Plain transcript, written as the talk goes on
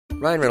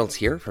Ryan Reynolds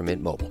here from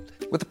Mint Mobile.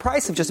 With the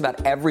price of just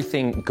about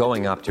everything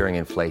going up during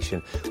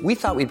inflation, we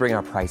thought we'd bring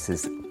our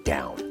prices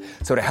down.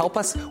 So to help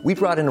us, we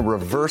brought in a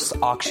reverse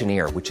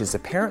auctioneer, which is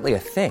apparently a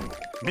thing.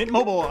 Mint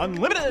Mobile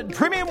Unlimited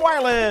Premium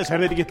Wireless. How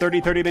to get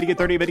 30, 30, bit to get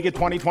 30, bit to get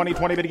 20, 20,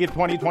 20, bit to get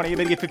 20, 20,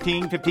 bit to get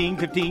 15, 15,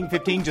 15,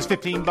 15, just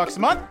 $15 a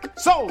month?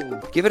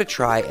 Sold! Give it a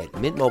try at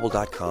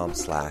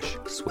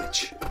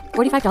mintmobile.com/switch.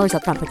 $45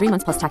 up front for 3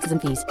 months plus taxes and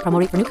fees. Promo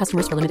rate for new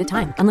customers for limited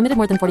time. Unlimited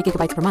more than 40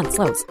 gigabytes per month.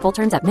 Slows full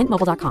terms at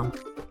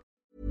mintmobile.com.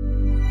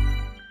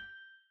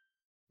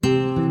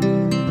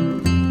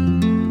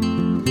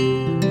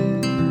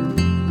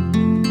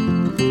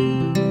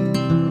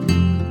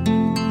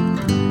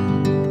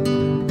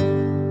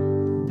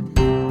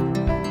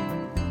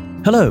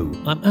 Hello,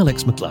 I'm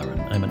Alex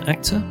McLaren. I'm an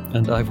actor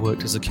and I've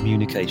worked as a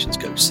communications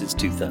coach since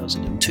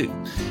 2002.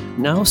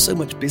 Now so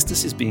much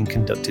business is being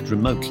conducted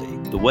remotely.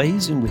 The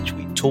ways in which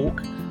we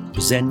talk,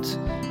 present,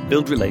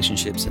 build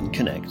relationships and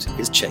connect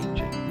is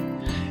changing.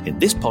 In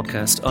this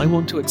podcast, I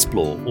want to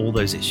explore all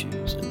those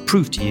issues and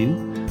prove to you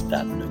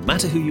that no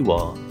matter who you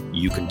are,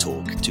 you can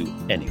talk to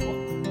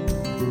anyone.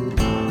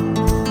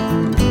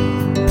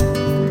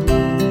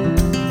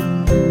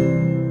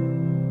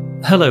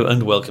 Hello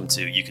and welcome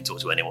to You Can Talk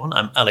to Anyone.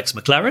 I'm Alex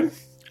McLaren.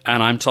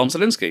 And I'm Tom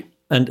Zielinski.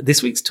 And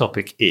this week's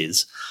topic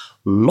is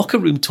locker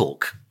room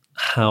talk.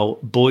 How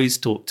boys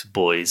talk to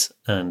boys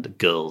and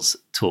girls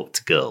talk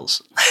to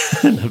girls.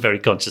 And I'm very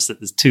conscious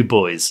that there's two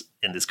boys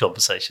in this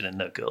conversation and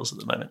no girls at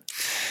the moment.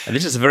 And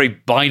this is a very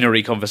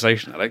binary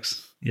conversation,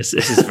 Alex. Yes,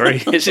 this is very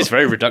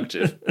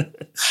reductive.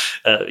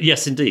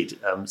 Yes, indeed.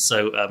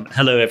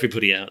 Hello,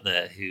 everybody out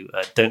there who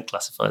don't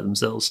classify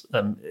themselves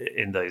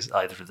in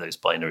either of those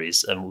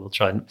binaries, and we'll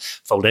try and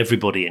fold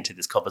everybody into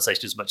this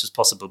conversation as much as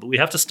possible. But we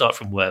have to start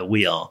from where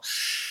we are,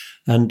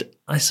 and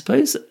I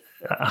suppose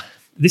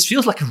this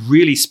feels like a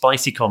really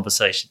spicy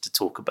conversation to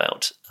talk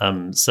about.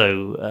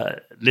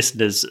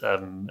 Listeners,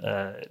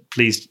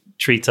 please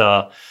treat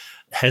our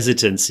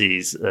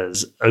hesitancies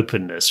as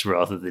openness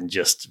rather than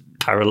just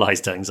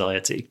paralyzed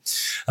anxiety.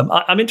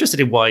 I'm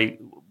interested in why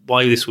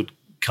this would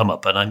come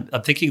up, and I'm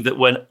thinking that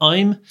when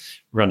I'm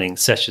running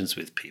sessions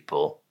with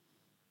people,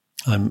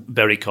 I'm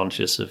very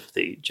conscious of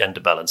the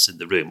gender balance in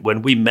the room.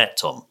 When we met,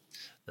 Tom,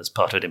 as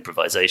part of an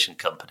improvisation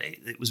company,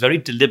 it was very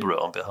deliberate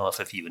on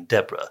behalf of you and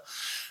Deborah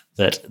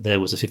that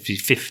there was a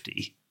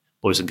 50-50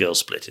 boys and girls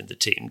split in the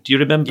team. Do you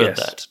remember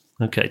that?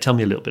 Okay, tell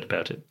me a little bit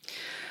about it.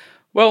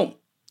 Well,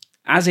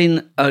 as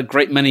in a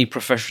great many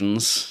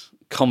professions,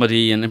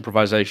 comedy and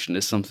improvisation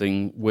is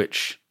something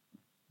which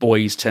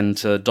boys tend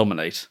to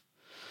dominate.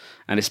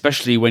 And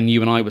especially when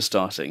you and I were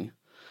starting,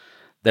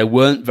 there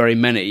weren't very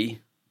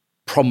many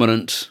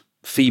prominent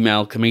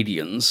female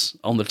comedians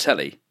on the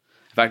telly.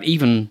 In fact,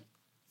 even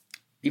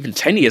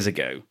 10 years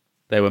ago,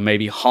 there were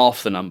maybe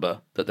half the number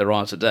that there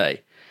are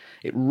today.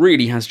 It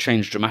really has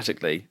changed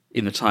dramatically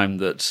in the time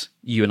that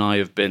you and I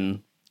have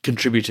been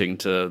contributing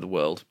to the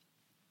world.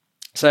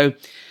 So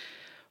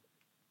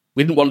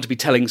we didn't want to be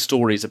telling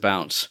stories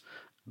about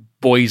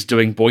boys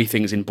doing boy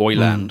things in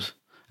Boyland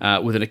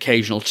with an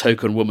occasional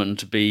token woman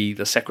to be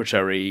the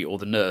secretary or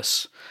the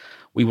nurse.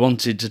 We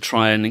wanted to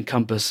try and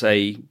encompass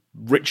a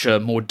richer,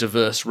 more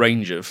diverse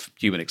range of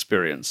human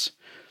experience.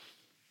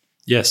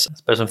 Yes, I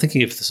suppose I'm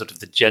thinking of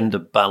the gender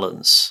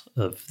balance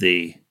of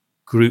the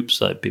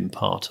groups I've been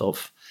part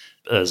of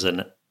as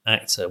an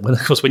actor.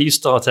 When you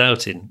start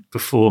out in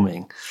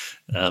performing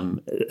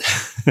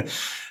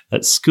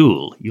at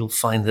school, you'll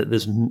find that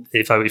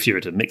if you're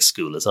at a mixed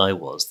school as I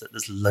was, that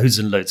there's loads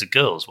and loads of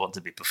girls want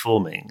to be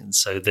performing, and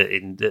so that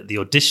in the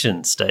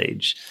audition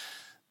stage,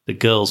 the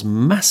girls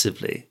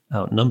massively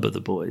outnumber the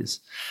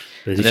boys.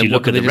 But if you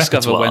look at the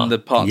discover when the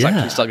parts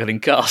actually start getting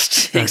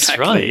cast. That's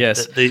exactly, right.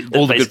 Yes,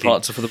 all the good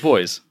parts are for the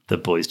boys. The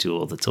boys do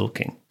all the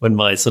talking. When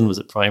my son was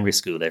at primary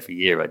school, every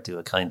year I'd do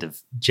a kind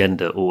of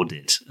gender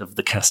audit of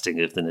the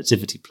casting of the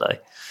nativity play.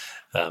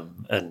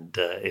 And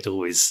it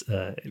always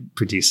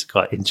produced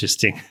quite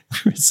interesting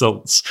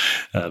results.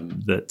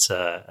 And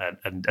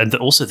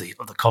also the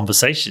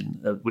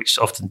conversation, which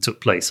often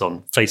took place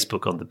on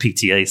Facebook on the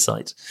PTA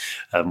site,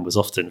 was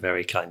often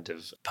very kind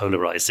of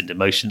polarized and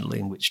emotional,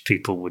 in which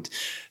people would,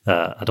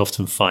 I'd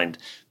often find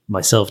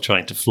myself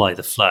trying to fly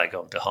the flag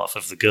on behalf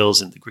of the girls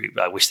in the group.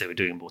 I wish they were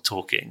doing more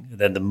talking. And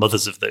then the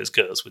mothers of those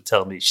girls would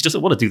tell me, she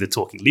doesn't want to do the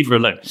talking, leave her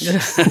alone.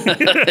 Yes.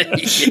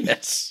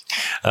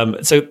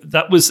 So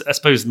that was, I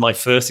suppose, my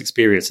first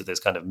experience of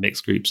those kind of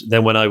mixed groups.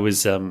 Then when I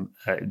was, the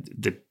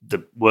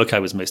work I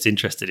was most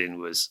interested in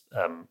was,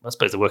 I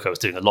suppose the work I was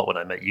doing a lot when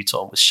I met you,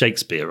 Tom, was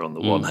Shakespeare on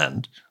the one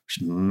hand.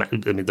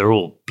 They're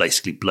all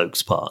basically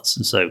blokes' parts.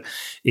 And so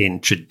in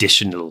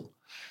traditional,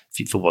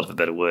 for want of a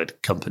better word,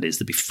 companies,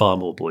 there'd be far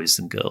more boys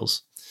than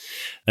girls.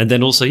 And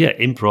then also,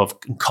 improv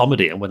and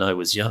comedy. And when I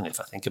was young, if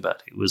I think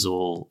about it, it was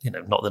all,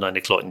 not the 9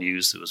 o'clock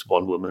news. There was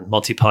one woman,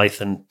 Monty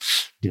Python,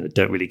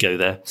 don't really go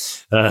there.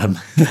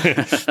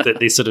 That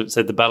they so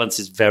the balance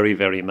is very,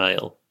 very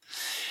male.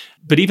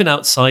 But even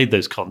outside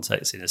those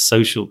contexts, in a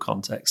social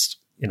context,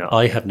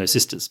 I have no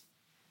sisters.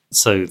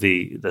 So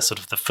the sort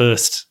of the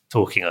first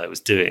talking I was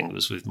doing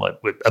was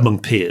among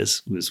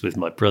peers, was with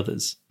my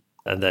brothers.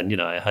 And then,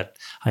 I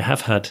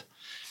have had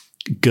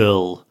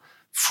girl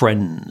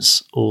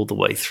friends all the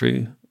way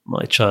through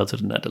my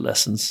childhood and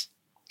adolescence.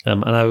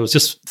 And I was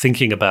just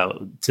thinking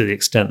about, to the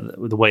extent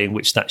that the way in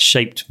which that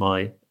shaped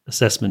my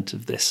assessment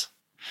of this.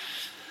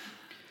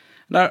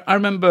 Now, I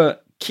remember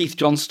Keith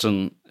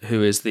Johnston,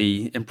 who is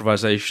the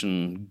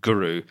improvisation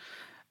guru,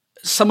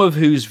 some of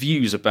whose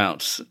views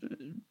about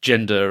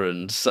gender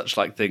and such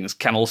like things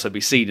can also be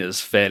seen as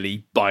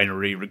fairly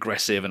binary,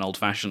 regressive and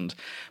old-fashioned.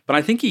 But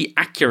I think he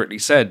accurately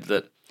said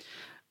that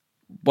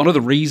one of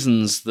the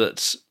reasons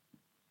that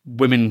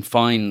women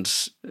find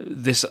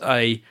this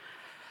a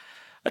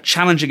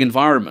challenging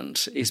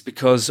environment is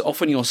because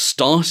often you're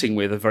starting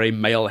with a very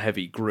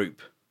male-heavy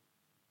group.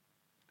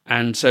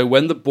 And so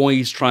when the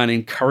boys try and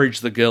encourage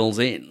the girls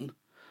in,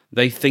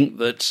 they think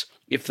that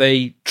if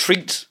they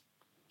treat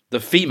the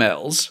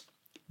females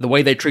the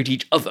way they treat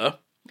each other,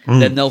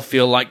 then they'll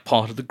feel like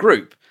part of the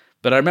group.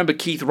 But I remember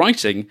Keith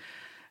writing,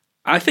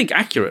 I think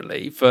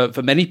accurately, for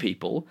many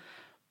people,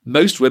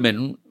 most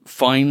women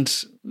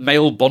find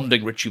male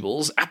bonding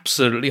rituals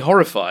absolutely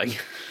horrifying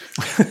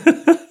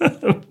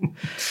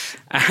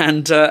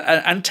and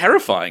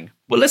terrifying.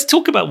 Well, let's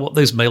talk about what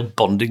those male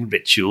bonding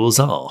rituals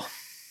are.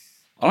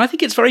 Well, I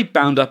think it's very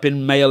bound up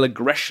in male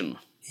aggression.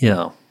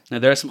 Yeah. Now,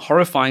 there are some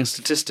horrifying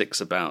statistics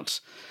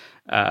about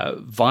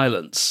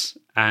violence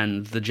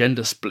and the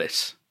gender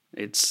split.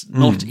 It's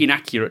not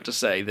inaccurate to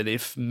say that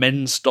if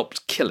men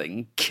stopped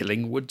killing,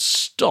 killing would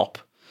stop.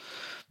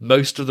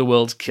 Most of the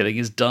world's killing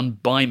is done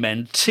by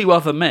men to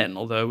other men,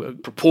 although a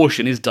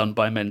proportion is done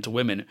by men to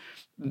women.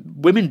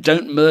 Women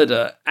don't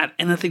murder at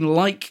anything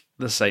like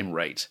the same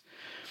rate.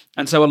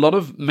 And so a lot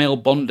of male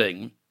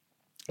bonding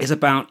is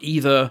about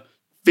either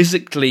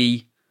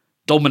physically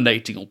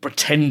dominating or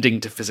pretending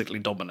to physically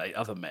dominate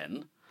other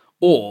men,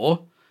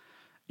 or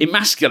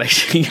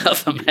emasculating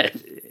other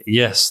men.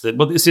 Yes,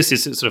 this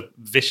is sort of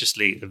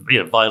viciously,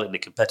 violently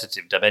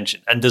competitive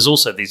dimension. And there's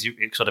also these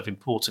sort of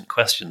important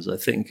questions, I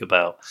think,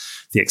 about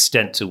the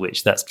extent to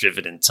which that's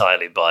driven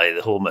entirely by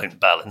the hormone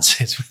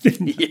balances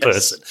within the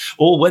person,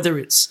 or whether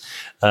it's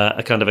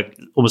a kind of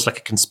almost like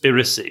a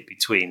conspiracy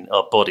between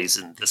our bodies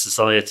and the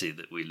society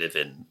that we live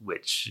in,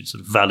 which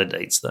sort of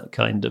validates that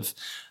kind of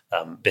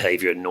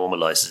behavior and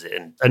normalizes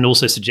it, and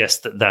also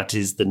suggests that that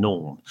is the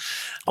norm.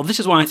 Oh, this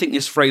is why I think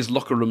this phrase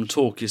locker room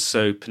talk is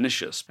so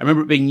pernicious. I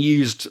remember it being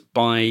used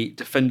by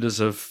defenders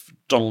of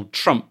Donald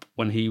Trump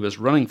when he was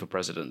running for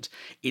president.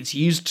 It's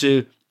used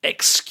to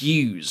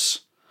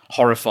excuse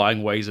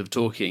horrifying ways of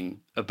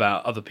talking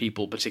about other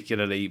people,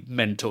 particularly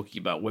men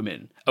talking about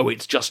women. Oh,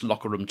 it's just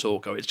locker room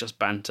talk. Oh, it's just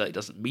banter. It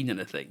doesn't mean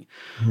anything.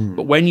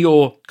 But when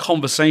your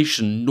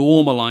conversation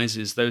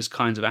normalizes those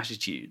kinds of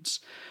attitudes,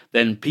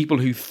 then people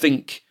who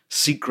think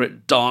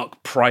secret,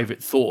 dark,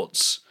 private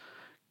thoughts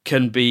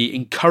can be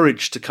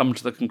encouraged to come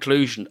to the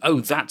conclusion,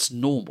 oh, that's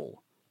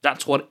normal.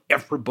 That's what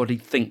everybody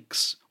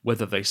thinks,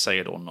 whether they say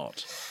it or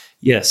not.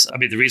 Yes. I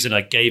mean, the reason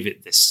I gave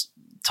it this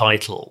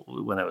title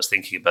when I was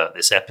thinking about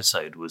this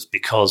episode was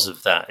because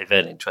of that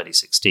event in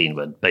 2016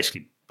 when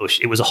basically Bush,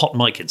 it was a hot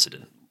mic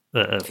incident,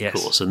 of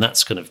course, and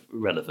that's kind of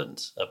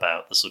relevant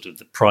about the sort of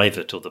the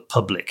private or the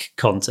public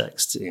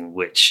context in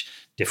which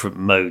different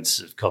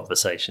modes of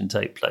conversation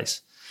take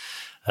place.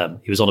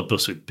 He was on a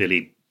bus with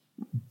Billy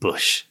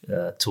Bush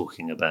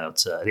talking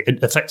about,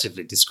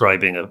 effectively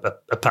describing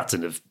a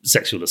pattern of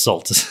sexual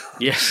assault.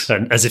 Yes.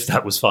 And as if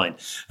that was fine.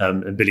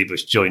 And Billy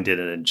Bush joined in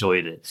and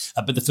enjoid it.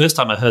 But the first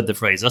time I heard the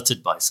phrase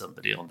uttered by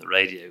somebody on the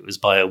radio, it was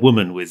by a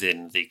woman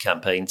within the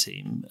campaign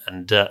team.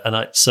 The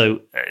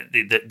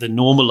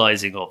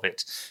normalizing of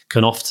it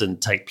can often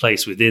take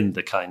place within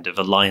the kind of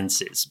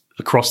alliances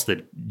across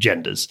the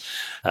genders.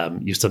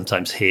 You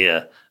sometimes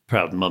hear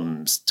proud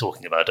mums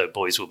talking about, oh,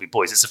 boys will be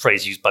boys. It's a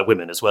phrase used by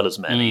women as well as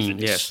men, even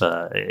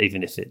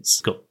if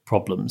it's got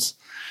problems.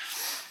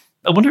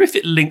 I wonder if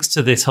it links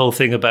to this whole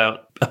thing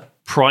about a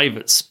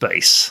private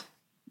space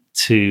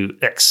to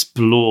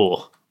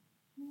explore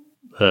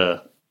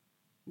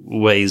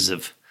ways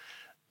of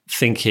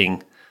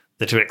thinking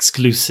that are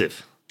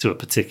exclusive to a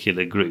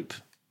particular group.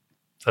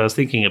 I was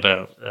thinking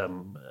about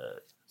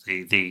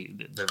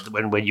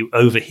when you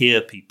overhear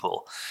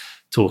people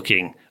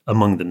talking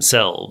among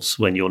themselves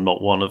when you're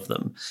not one of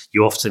them,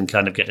 you often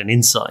kind of get an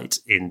insight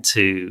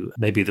into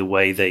maybe the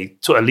way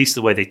at least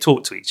the way they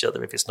talk to each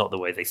other, if it's not the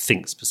way they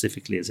think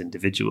specifically as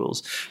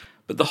individuals.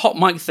 But the hot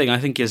mic thing, I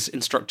think, is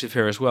instructive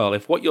here as well.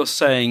 If what you're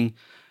saying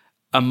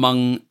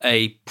among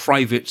a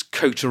private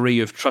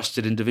coterie of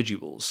trusted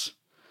individuals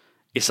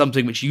is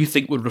something which you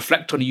think would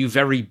reflect on you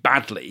very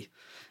badly,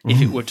 if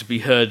it were to be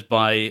heard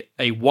by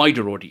a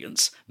wider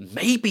audience,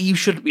 maybe you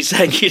shouldn't be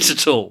saying it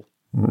at all.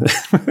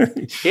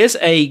 Here's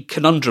a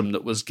conundrum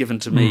that was given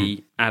to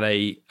me at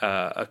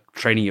a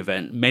training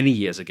event many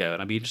years ago,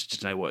 and I'd be interested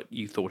to know what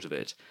you thought of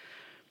it.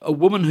 A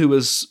woman who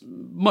was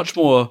much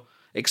more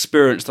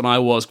experienced than I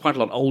was, quite a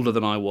lot older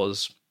than I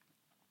was,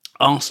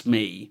 asked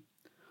me,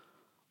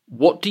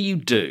 what do you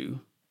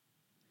do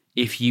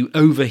if you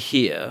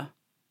overhear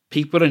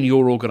people in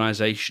your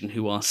organization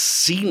who are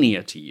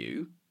senior to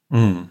you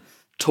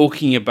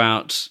talking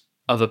about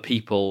other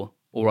people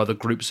or other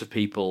groups of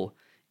people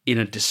in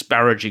a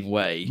disparaging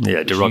way.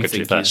 Yeah,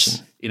 derogatory fashion.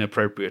 Is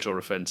inappropriate or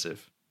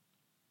offensive.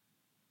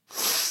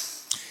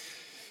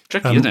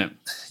 Tricky, isn't it?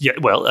 Yeah,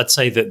 well, I'd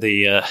say that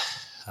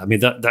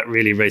that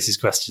really raises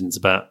questions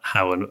about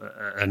how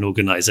an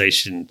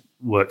organization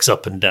works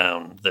up and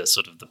down the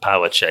sort of the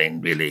power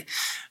chain, really.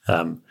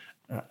 I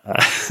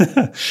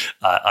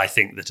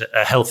think that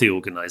a healthy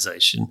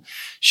organization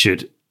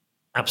should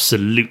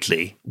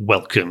absolutely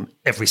welcome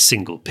every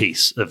single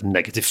piece of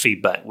negative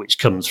feedback which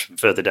comes from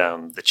further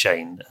down the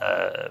chain,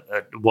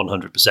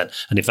 100%,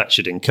 and in fact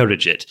should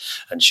encourage it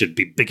and should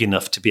be big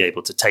enough to be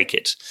able to take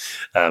it,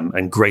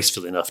 and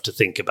graceful enough to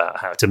think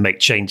about how to make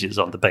changes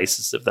on the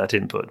basis of that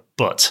input.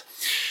 But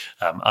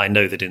I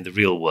know that in the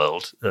real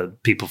world,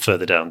 people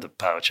further down the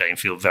power chain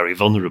feel very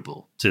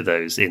vulnerable to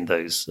those in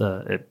those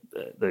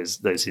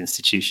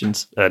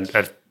institutions, and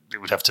it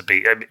would have to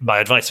be. My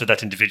advice for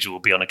that individual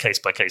will be on a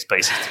case-by-case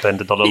basis,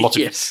 dependent on a lot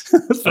of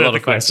a lot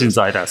of questions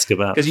I'd ask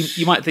about. Because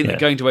you might think that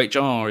going to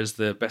HR is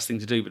the best thing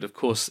to do, but of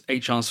course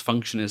HR's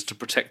function is to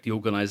protect the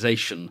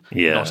organisation,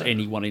 not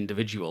any one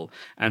individual.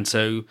 And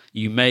so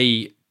you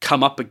may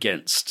come up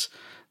against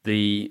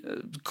the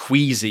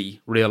queasy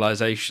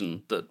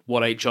realisation that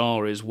what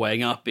HR is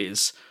weighing up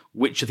is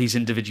which of these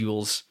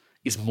individuals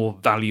is more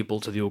valuable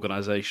to the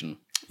organisation.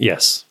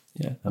 Yes.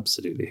 Yeah,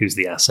 absolutely. Who's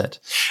the asset?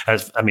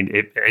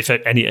 If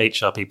any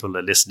HR people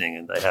are listening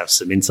and they have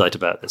some insight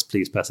about this,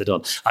 please pass it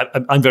on.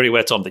 I'm very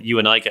aware, Tom, that you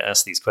and I get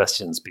asked these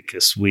questions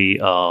because we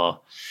are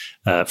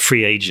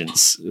free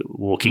agents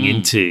walking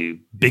into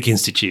big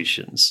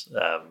institutions,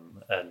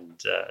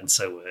 and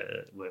so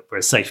we're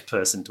a safe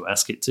person to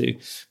ask it to.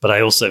 But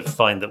I also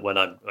find that when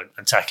I'm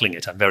tackling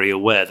it, I'm very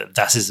aware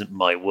that isn't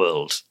my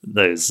world.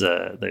 Those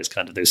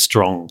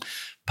strong,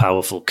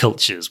 powerful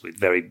cultures with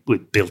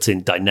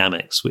built-in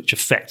dynamics which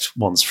affect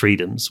one's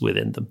freedoms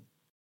within them.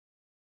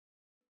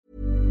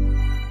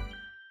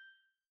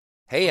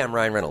 Hey, I'm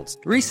Ryan Reynolds.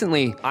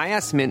 Recently, I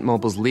asked Mint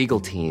Mobile's legal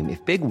team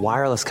if big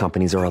wireless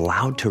companies are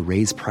allowed to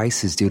raise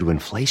prices due to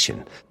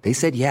inflation. They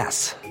said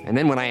yes. And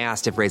then when I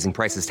asked if raising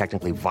prices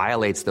technically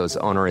violates those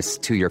onerous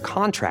 2-year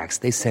contracts,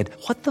 they said,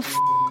 "What the f***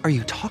 are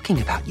you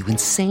talking about, you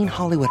insane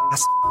Hollywood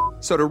ass?"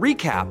 So to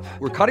recap,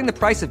 we're cutting the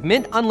price of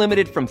Mint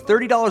Unlimited from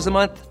 $30 a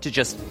month to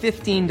just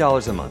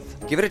 $15 a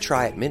month. Give it a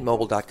try at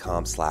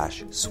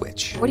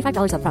mintmobile.com/switch.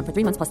 $45 up front for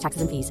 3 months plus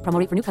taxes and fees. Promo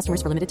rate for new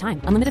customers for limited time.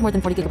 Unlimited more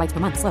than 40 gigabytes per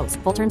month. Slows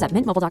full terms at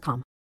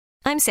mintmobile.com.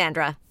 I'm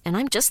Sandra, and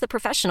I'm just the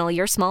professional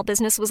your small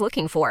business was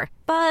looking for.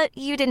 But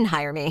you didn't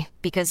hire me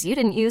because you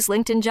didn't use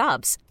LinkedIn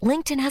Jobs.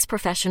 LinkedIn has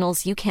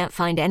professionals you can't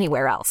find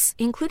anywhere else,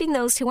 including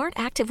those who aren't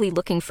actively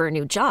looking for a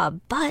new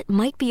job, but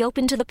might be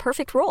open to the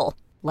perfect role,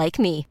 like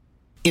me.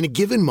 In a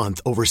given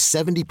month, over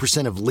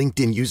 70% of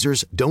LinkedIn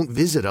users don't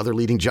visit other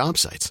leading job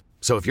sites.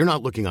 So if you're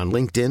not looking on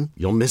LinkedIn,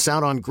 you'll miss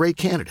out on great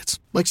candidates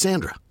like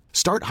Sandra.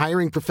 Start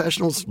hiring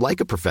professionals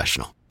like a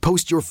professional.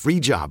 Post your free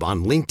job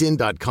on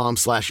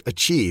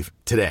linkedin.com/achieve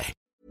today.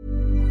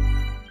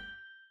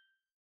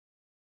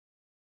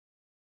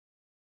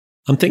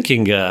 I'm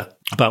thinking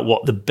about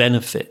what the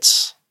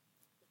benefits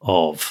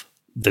of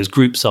those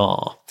groups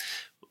are,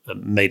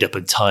 made up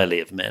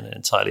entirely of men and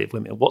entirely of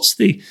women. What's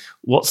the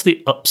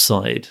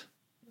upside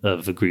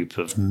of a group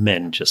of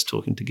men just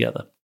talking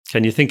together?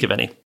 Can you think of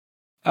any?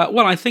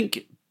 Well, I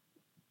think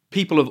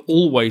people have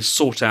always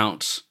sought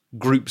out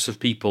groups of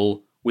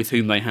people with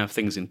whom they have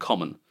things in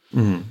common.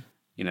 Mm-hmm.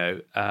 You know,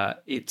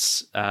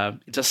 it's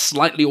a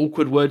slightly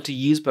awkward word to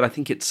use, but I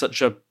think it's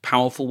such a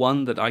powerful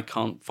one that I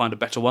can't find a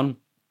better one.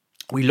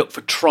 We look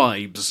for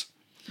tribes.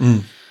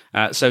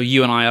 So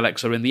you and I,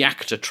 Alex, are in the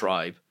actor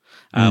tribe.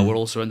 We're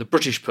also in the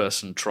British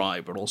person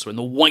tribe. We're also in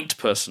the white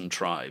person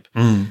tribe.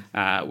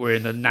 We're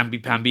in the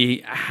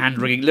namby-pamby,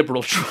 hand-wringing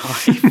liberal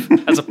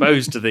tribe, as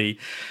opposed to the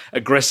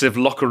aggressive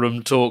locker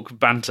room talk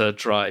banter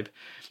tribe.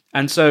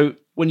 And so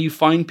when you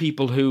find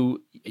people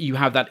who you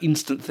have that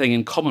instant thing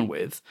in common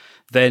with,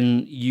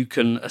 then you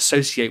can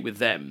associate with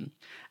them.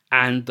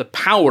 And the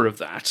power of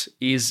that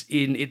is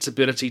in its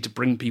ability to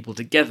bring people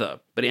together.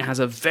 But it has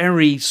a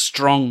very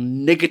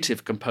strong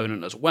negative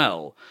component as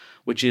well,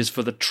 which is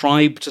for the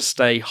tribe to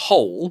stay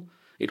whole,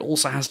 it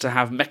also has to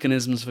have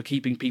mechanisms for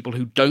keeping people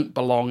who don't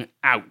belong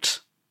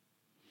out.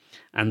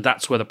 And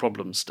that's where the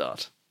problems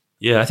start.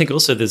 Yeah, I think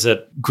also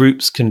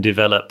groups can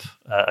develop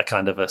a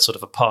kind of a sort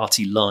of a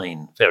party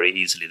line very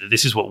easily. That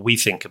this is what we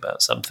think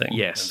about something.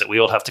 Yes. And that we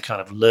all have to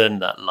kind of learn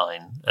that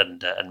line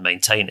and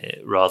maintain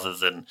it, rather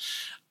than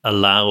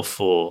allow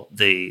for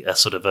a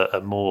sort of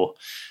a more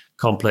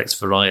complex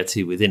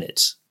variety within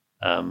it.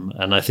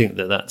 And I think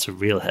that's a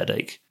real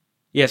headache.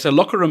 Yeah, so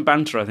locker room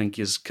banter, I think,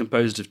 is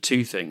composed of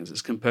two things.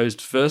 It's composed,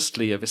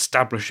 firstly, of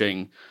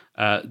establishing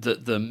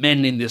that the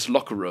men in this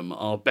locker room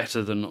are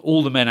better than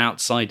all the men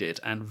outside it,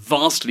 and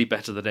vastly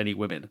better than any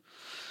women.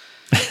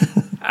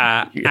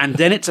 And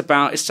then it's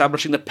about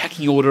establishing the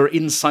pecking order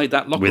inside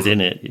that locker room.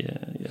 Within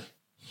it,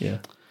 yeah.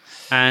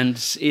 And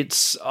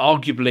it's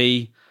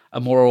arguably a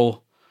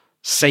more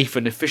safe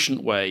and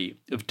efficient way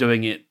of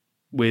doing it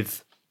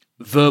with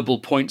verbal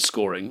point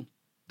scoring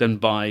than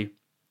by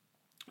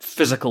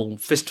physical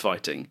fist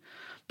fighting.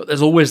 But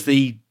there's always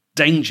the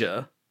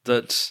danger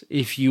that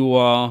if you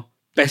are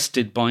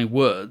bested by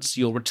words,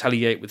 you'll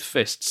retaliate with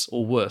fists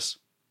or worse.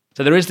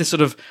 So there is this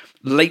sort of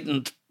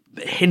latent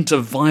hint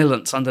of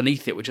violence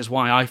underneath it, which is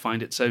why I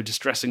find it so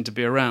distressing to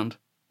be around.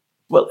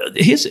 Well,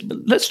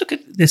 let's look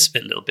at this a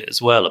little bit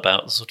as well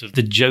about sort of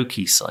the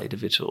jokey side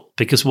of it all.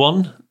 Because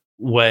one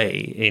way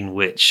in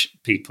which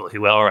people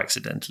who are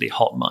accidentally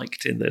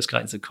hot-mic'd in those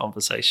kinds of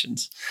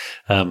conversations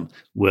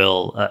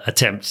will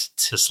attempt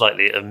to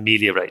slightly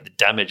ameliorate the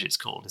damage it's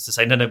called is to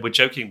say, no, we're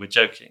joking.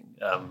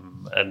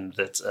 And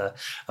that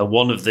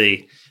one of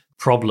the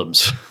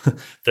problems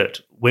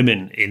that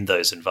women in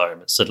those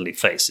environments suddenly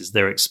face is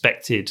they're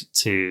expected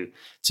to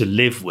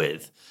live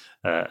with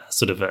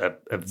sort of a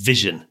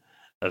vision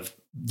of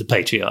the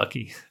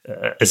patriarchy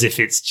as if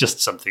it's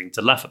just something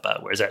to laugh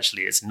about, whereas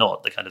actually it's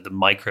not. The kind of the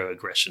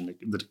microaggression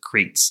that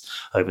accretes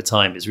over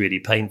time is really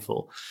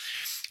painful.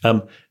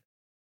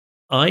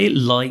 I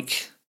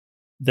like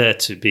there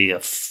to be a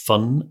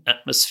fun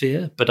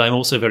atmosphere, but I'm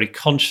also very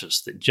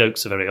conscious that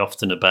jokes are very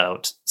often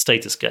about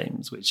status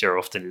games, which are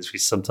often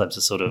sometimes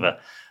a sort of a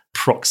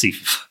proxy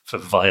for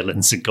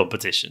violence and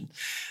competition,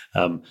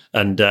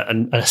 and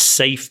a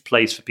safe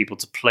place for people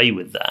to play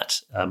with that.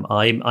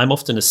 I'm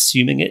often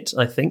assuming it,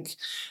 I think,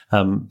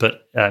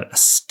 but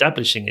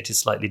establishing it is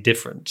slightly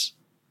different.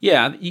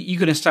 Yeah, you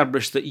can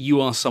establish that you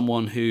are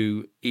someone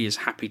who is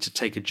happy to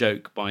take a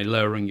joke by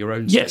lowering your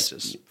own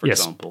status, for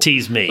example.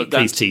 Tease me,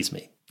 please tease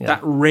me. Yeah.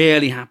 That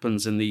rarely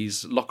happens in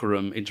these locker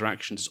room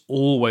interactions. It's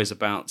always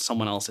about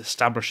someone else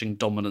establishing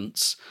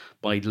dominance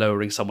by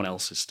lowering someone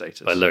else's status.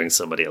 By lowering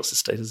somebody else's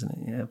status, isn't it?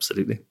 Yeah,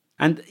 absolutely.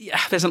 And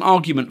there's an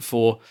argument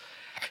for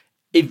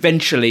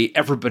eventually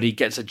everybody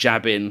gets a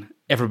jab in,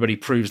 everybody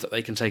proves that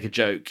they can take a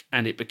joke,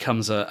 and it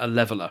becomes a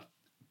leveler.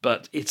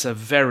 But it's a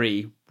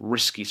very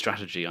risky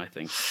strategy, I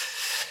think.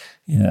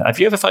 Yeah. Have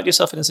you ever found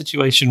yourself in a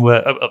situation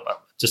where,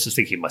 just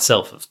thinking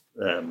myself of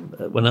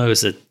when I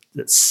was at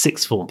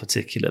sixth form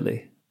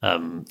particularly,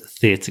 the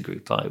theatre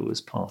group I was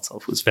part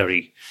of was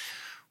very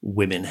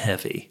women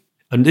heavy.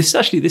 And this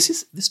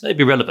may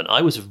be relevant.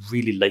 I was a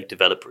really late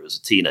developer as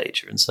a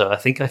teenager. And so I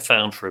think I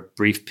found for a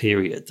brief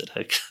period that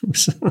I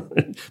was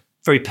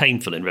very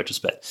painful in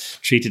retrospect,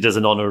 treated as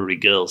an honorary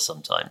girl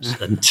sometimes.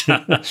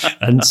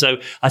 And so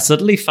I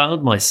suddenly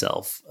found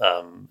myself,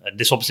 and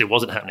this obviously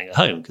wasn't happening at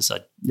home because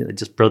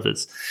just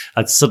brothers.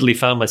 I'd suddenly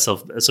found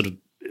myself sort of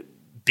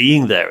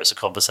being there as a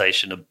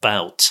conversation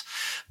about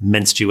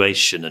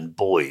menstruation and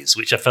boys,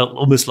 which I felt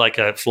almost like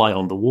a fly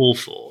on the wall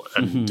for.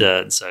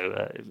 And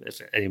so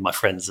if any of my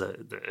friends,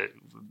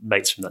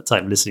 mates from that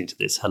time listening to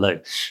this, hello.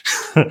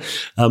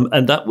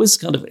 And that was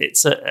kind of,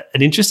 it's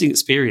an interesting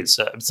experience.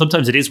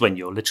 Sometimes it is when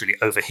you're literally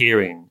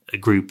overhearing a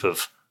group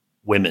of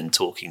women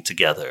talking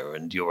together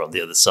and you're on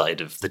the other side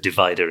of the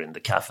divider in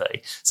the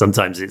cafe.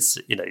 Sometimes it's,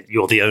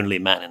 you're the only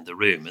man in the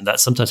room. And that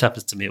sometimes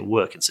happens to me at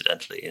work,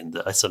 incidentally, in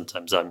that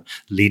sometimes I'm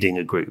leading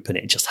a group and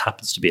it just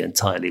happens to be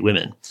entirely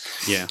women.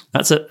 Yeah.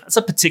 That's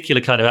a particular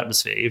kind of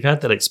atmosphere. You've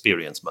had that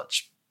experience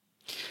much?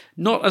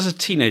 Not as a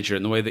teenager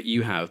in the way that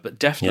you have, but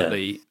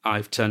definitely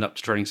I've turned up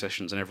to training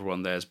sessions and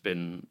everyone there's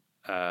been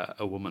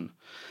a woman.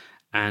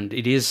 And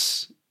it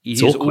is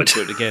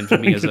awkward again for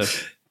me as an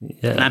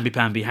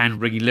namby-pamby,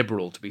 hand-wringing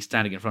liberal to be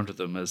standing in front of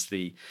them as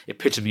the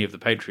epitome of the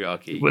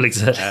patriarchy. Well,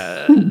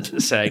 exactly.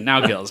 Saying,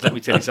 now, girls, let me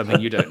tell you something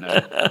you don't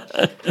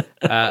know.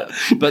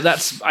 But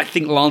that's, I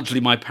think, largely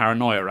my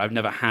paranoia. I've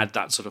never had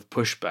that sort of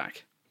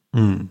pushback.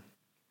 Mm.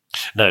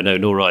 No,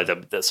 nor I.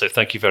 So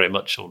thank you very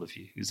much, all of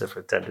you who's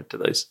ever attended to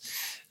those.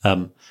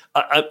 I'm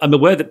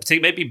aware that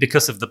maybe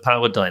because of the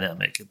power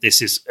dynamic,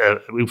 it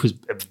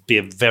would be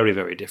a very,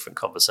 very different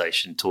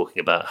conversation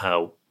talking about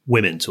how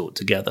women talk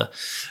together.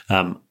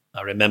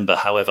 I remember,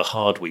 however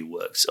hard we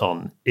worked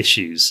on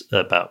issues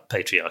about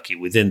patriarchy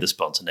within the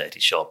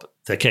Spontaneity Shop,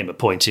 there came a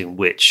point in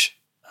which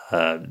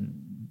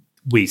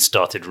we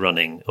started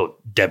running, or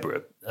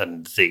Deborah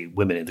and the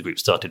women in the group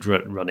started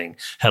running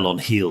Hell on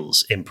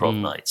Heels improv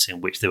nights,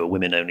 in which there were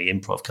women-only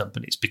improv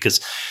companies,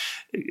 because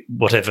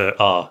whatever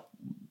our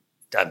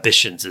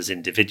ambitions as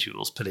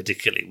individuals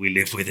politically, we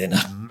live within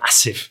a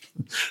massive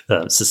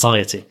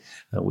society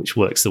which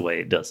works the way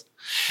it does.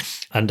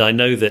 And I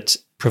know that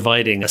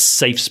providing a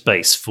safe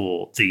space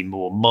for the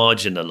more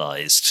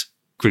marginalized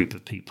group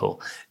of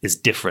people is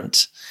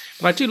different.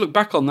 But I do look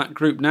back on that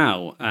group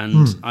now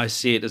and I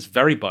see it as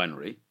very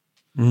binary.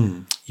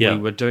 Yeah.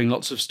 We were doing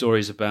lots of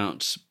stories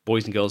about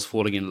boys and girls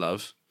falling in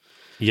love.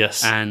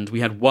 Yes. And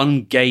we had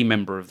one gay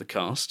member of the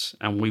cast,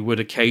 and we would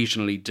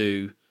occasionally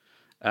do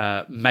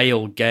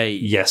male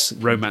gay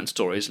romance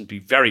stories and be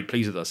very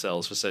pleased with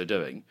ourselves for so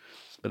doing.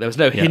 But there was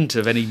no hint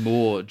of any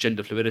more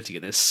gender fluidity,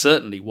 and there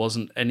certainly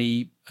wasn't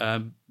any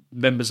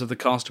members of the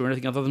cast who were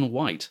anything other than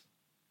white.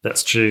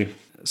 That's true.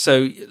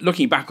 So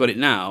looking back on it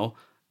now,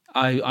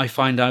 I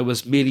find I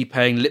was merely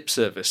paying lip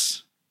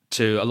service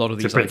to a lot of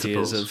these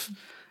ideas of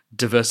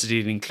diversity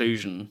and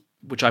inclusion,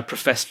 which I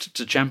professed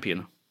to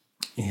champion.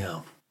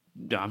 Yeah.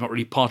 I'm not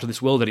really part of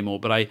this world anymore,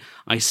 but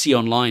I see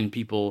online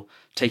people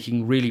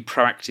taking really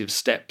proactive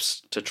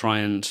steps to try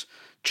and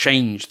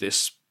change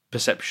this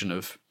perception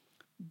of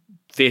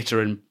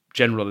theatre in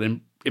general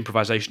and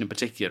improvisation in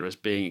particular as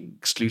being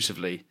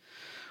exclusively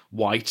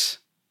white,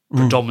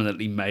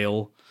 predominantly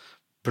male,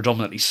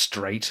 predominantly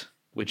straight,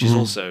 which is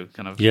also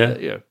kind of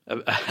a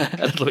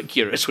little bit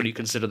curious when you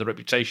consider the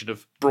reputation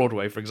of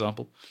Broadway, for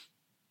example.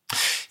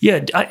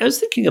 Yeah, I was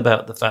thinking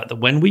about the fact that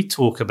when we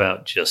talk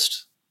about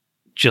just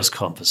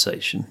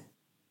conversation,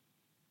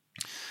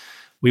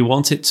 we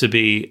want it to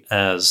be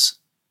as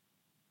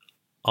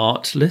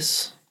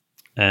artless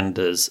and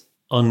as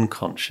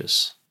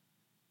unconscious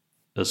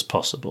as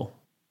possible.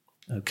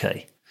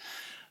 Okay.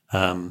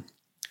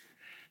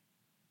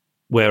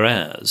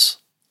 Whereas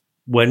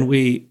when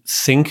we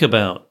think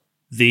about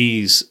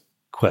these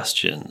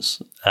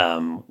questions,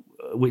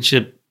 which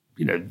are,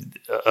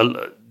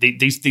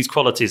 these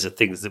qualities are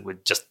things that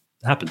would just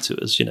happen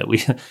to us.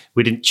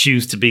 We didn't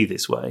choose to be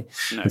this way.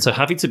 No. And so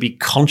having to be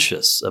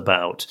conscious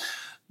about,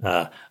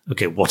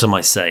 okay, what am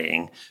I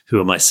saying? Who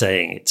am I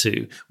saying it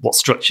to? What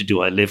structure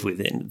do I live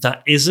within?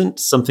 That isn't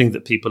something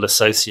that people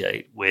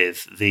associate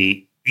with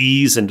the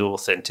ease and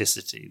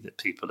authenticity that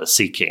people are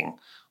seeking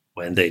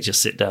when they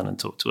just sit down and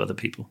talk to other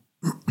people.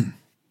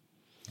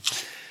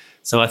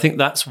 So I think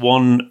that's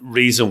one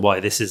reason why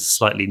this is a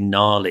slightly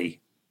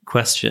gnarly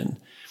question.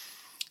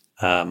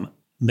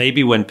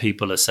 Maybe when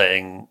people are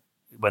saying,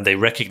 when they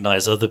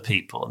recognize other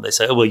people and they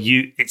say, oh, well,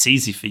 it's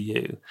easy for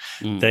you,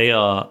 they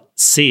are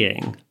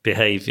seeing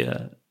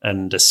behavior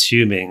and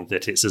assuming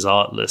that it's as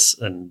artless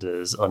and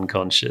as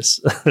unconscious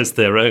as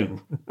their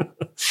own,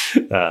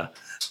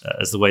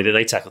 as the way that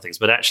they tackle things.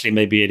 But actually,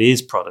 maybe it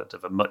is product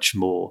of a much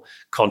more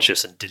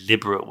conscious and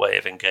deliberate way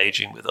of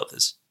engaging with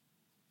others.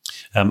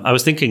 I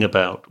was thinking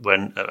about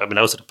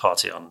I was at a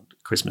party on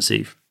Christmas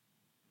Eve,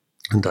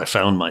 and I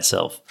found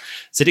myself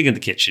sitting in the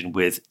kitchen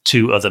with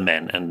two other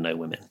men and no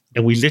women.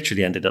 And we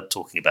literally ended up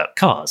talking about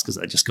cars because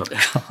I just got a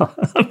car.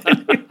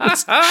 It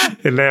was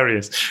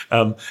hilarious.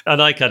 And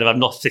I'm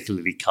not a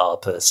particularly car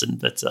person,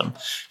 but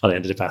I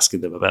ended up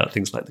asking them about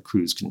things like the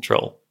cruise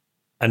control.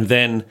 And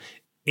then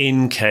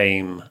in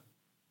came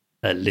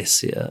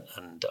Alicia.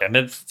 And I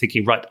remember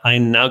thinking, right,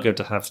 I'm now going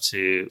to have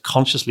to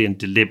consciously and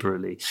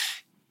deliberately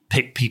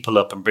pick people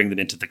up and bring them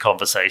into the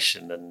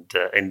conversation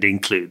and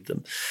include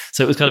them.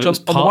 So it was kind of...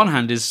 On the one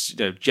hand is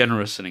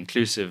generous and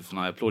inclusive, and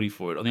I applaud you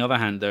for it. On the other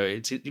hand, though,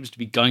 it seems to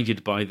be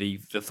guided by the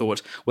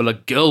thought, well, a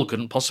girl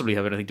couldn't possibly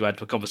have anything to add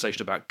to a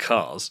conversation about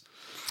cars.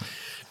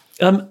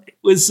 It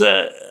was...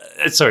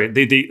 I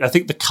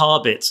think the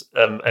car bit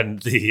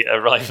and the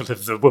arrival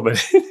of the woman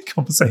in the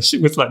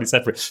conversation was slightly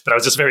separate. But I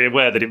was just very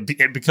aware that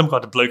it become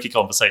quite a blokey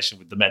conversation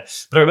with the men.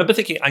 But I remember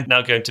thinking, I'm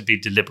now going to be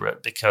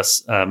deliberate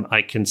because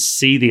I can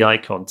see the eye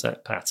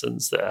contact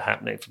patterns that are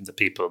happening from the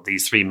people,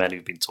 these three men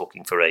who've been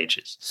talking for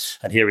ages.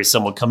 And here is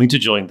someone coming to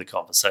join the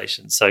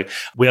conversation. So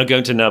we are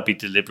going to now be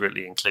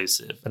deliberately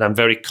inclusive. And I'm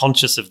very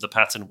conscious of the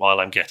pattern while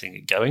I'm getting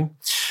it going.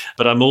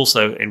 But I'm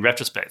also, in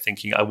retrospect,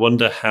 thinking, I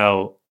wonder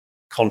how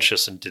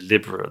conscious and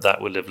deliberate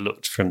that will have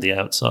looked from the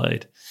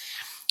outside.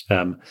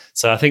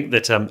 So I think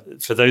that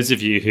for those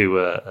of you who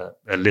are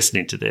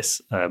listening to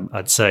this,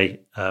 I'd say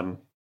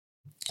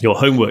your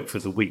homework for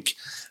the week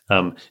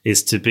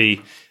is to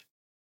be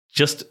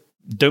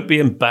don't be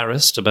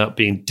embarrassed about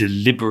being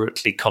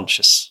deliberately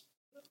conscious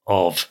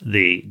of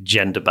the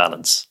gender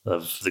balance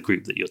of the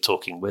group that you're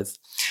talking with,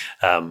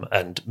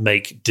 and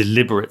make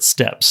deliberate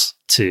steps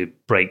to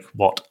break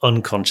what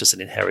unconscious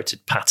and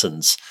inherited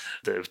patterns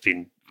that have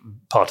been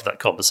part of that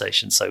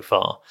conversation so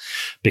far.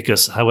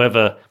 Because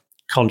however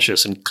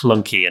conscious and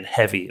clunky and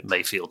heavy it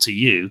may feel to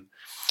you,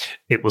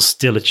 it will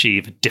still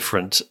achieve a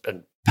different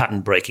and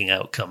pattern-breaking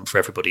outcome for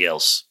everybody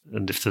else.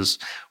 And if there's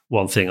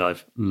one thing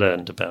I've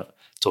learned about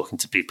talking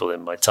to people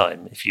in my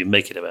time, if you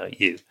make it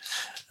about you,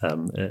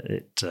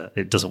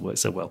 it doesn't work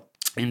so well.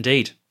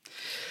 Indeed.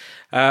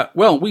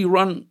 Well, we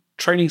run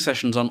training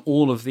sessions on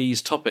all of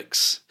these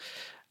topics.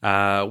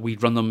 We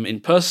run them in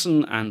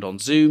person and on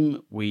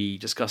Zoom. We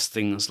discuss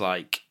things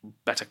like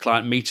better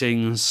client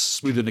meetings,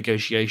 smoother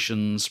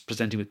negotiations,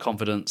 presenting with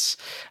confidence.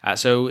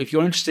 So if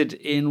you're interested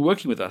in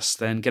working with us,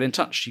 then get in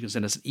touch. You can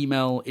send us an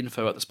email,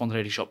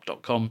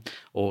 info@thespontaneityshop.com,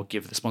 or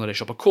give the Spontaneity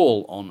Shop a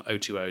call on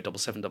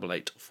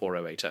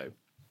 020-7788-4080.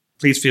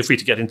 Please feel free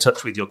to get in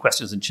touch with your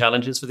questions and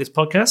challenges for this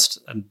podcast,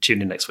 and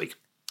tune in next week.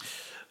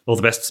 All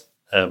the best,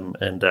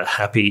 and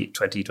happy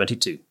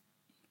 2022.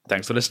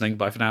 Thanks for listening.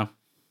 Bye for now.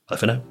 Bye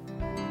for now.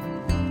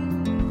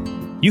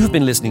 You have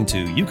been listening to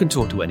You Can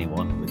Talk to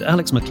Anyone with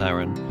Alex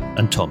McLaren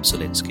and Tom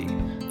Salinsky.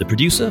 The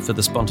producer for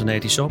The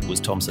Spontaneity Shop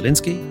was Tom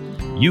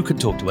Salinsky. You Can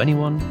Talk to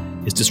Anyone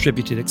is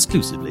distributed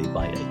exclusively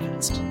by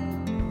Acast.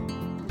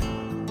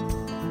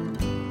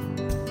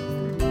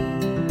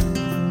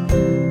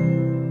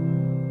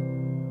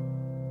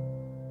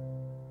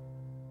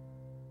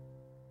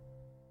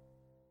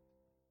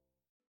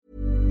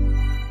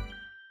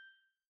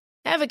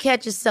 Ever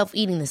catch yourself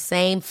eating the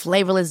same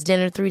flavorless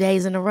dinner 3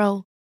 days in a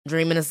row?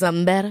 Dreaming of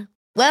something better?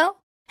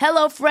 Well,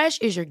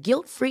 HelloFresh is your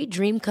guilt-free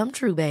dream come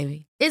true,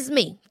 baby. It's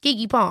me,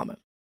 Keke Palmer.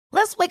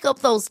 Let's wake up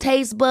those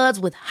taste buds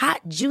with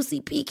hot, juicy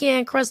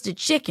pecan-crusted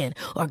chicken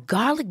or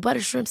garlic butter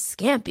shrimp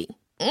scampi.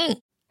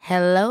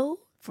 Hello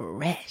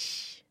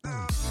Fresh.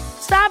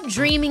 Stop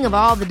dreaming of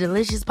all the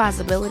delicious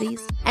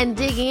possibilities and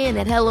dig in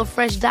at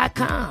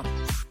HelloFresh.com.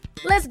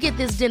 Let's get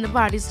this dinner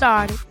party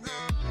started.